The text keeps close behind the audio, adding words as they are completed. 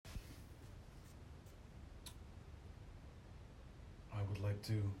like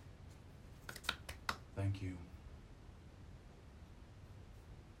to thank you.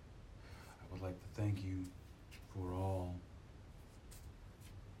 I would like to thank you for all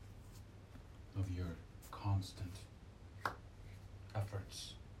of your constant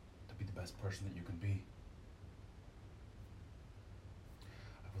efforts to be the best person that you can be.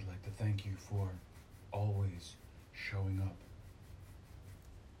 I would like to thank you for always showing up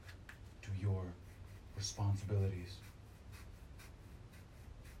to your responsibilities.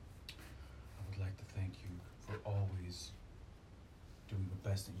 I would like to thank you for always doing the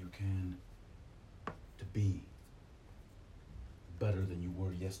best that you can to be better than you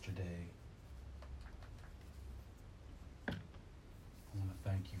were yesterday. I want to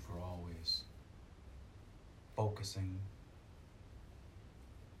thank you for always focusing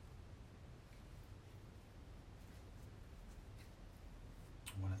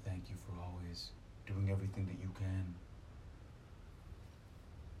I want to thank you for always doing everything that you can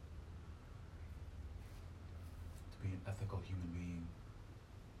to be an ethical human being.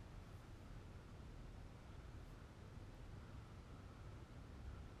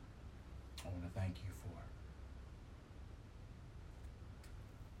 I want to thank you for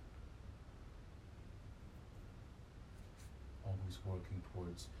always working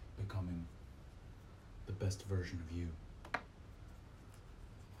towards becoming the best version of you. I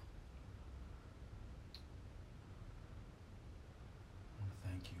want to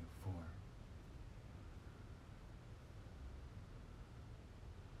thank you for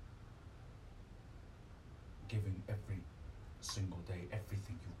giving every single day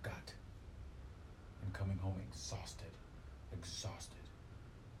everything you've got and coming home exhausted,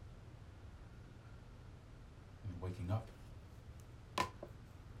 and waking up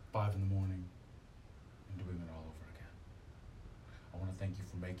 5 in the morning and doing it all over again. I want to thank you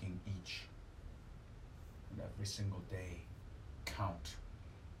for making each and every single day count,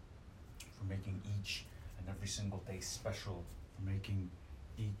 for making each and every single day special, for making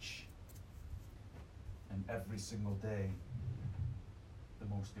each and every single day the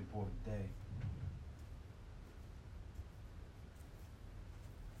most important day.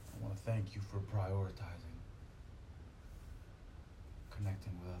 I want to thank you for prioritizing,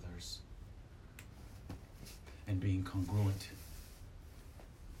 connecting with others, and being congruent.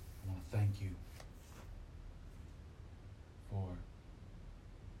 I want to thank you for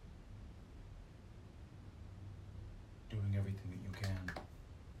doing everything that you can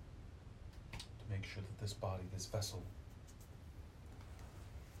to make sure that this body, this vessel,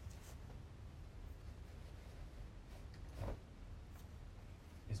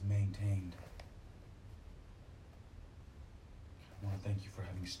 is maintained. I want to thank you for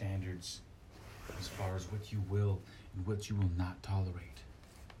having standards as far as what you will and what you will not tolerate.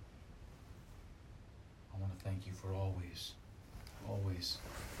 I want to thank you for always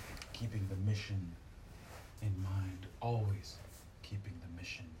keeping the mission in mind, always keeping the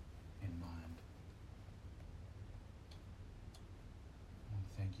mission in mind. I want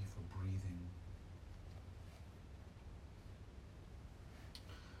to thank you for breathing.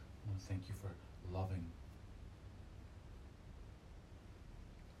 I want to thank you for loving.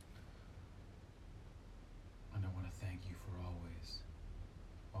 And I want to thank you for always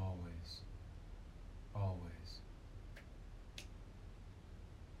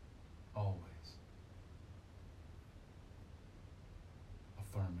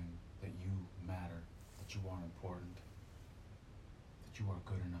affirming that you matter, that you are important, that you are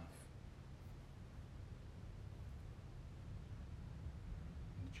good enough.